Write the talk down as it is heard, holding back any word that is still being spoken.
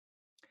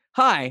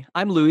Hi,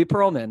 I'm Louis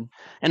Pearlman.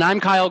 And I'm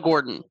Kyle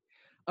Gordon.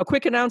 A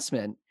quick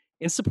announcement.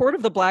 In support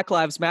of the Black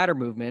Lives Matter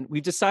movement,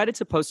 we've decided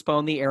to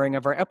postpone the airing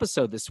of our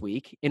episode this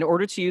week in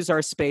order to use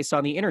our space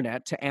on the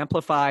internet to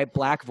amplify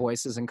Black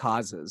voices and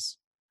causes.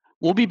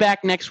 We'll be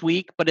back next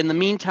week, but in the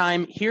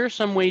meantime, here are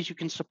some ways you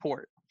can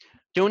support.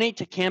 Donate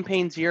to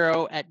Campaign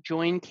Zero at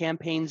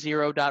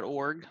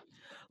joincampaignzero.org.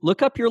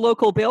 Look up your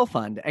local bail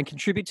fund and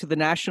contribute to the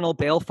National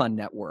Bail Fund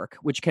Network,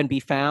 which can be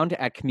found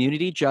at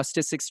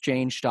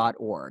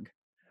communityjusticeexchange.org.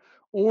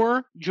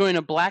 Or join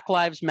a Black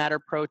Lives Matter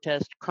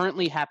protest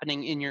currently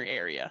happening in your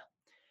area.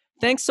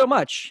 Thanks so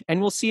much,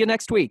 and we'll see you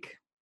next week.